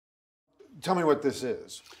Tell me what this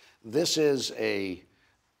is. This is a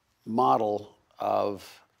model of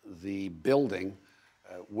the building,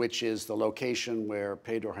 which is the location where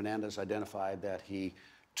Pedro Hernandez identified that he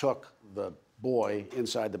took the boy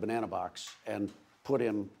inside the banana box and put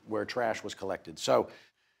him where trash was collected. So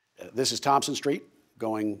this is Thompson Street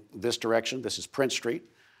going this direction. This is Prince Street.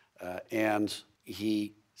 And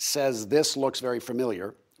he says this looks very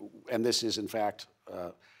familiar. And this is, in fact,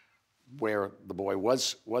 where the boy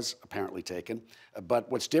was apparently taken.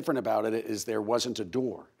 But what's different about it is there wasn't a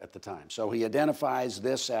door at the time. So he identifies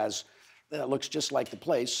this as, it looks just like the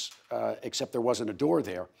place, except there wasn't a door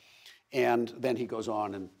there. And then he goes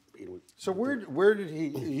on and, so where did he,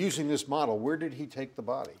 using this model, where did he take the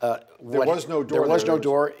body? There was no door. There was no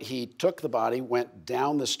door. He took the body, went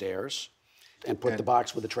down the stairs, and put the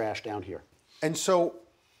box with the trash down here. And so,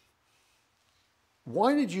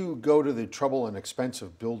 why did you go to the trouble and expense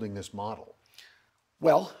of building this model?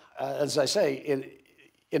 Well, as I say, in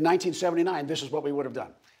 1979, this is what we would have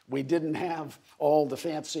done. We didn't have all the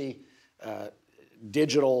fancy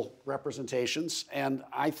digital representations, and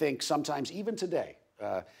I think sometimes, even today,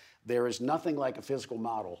 there is nothing like a physical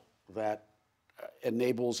model that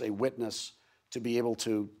enables a witness to be able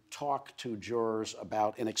to talk to jurors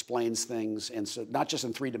about and explains things, and so not just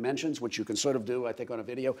in 3 dimensions, which you can sort of do, I think, on a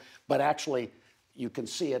video, but actually you can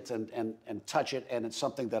see it and touch it, and it's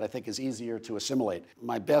something that I think is easier to assimilate.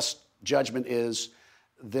 My best judgment is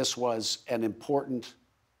this was an important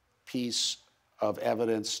piece of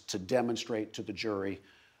evidence to demonstrate to the jury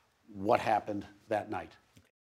what happened that night.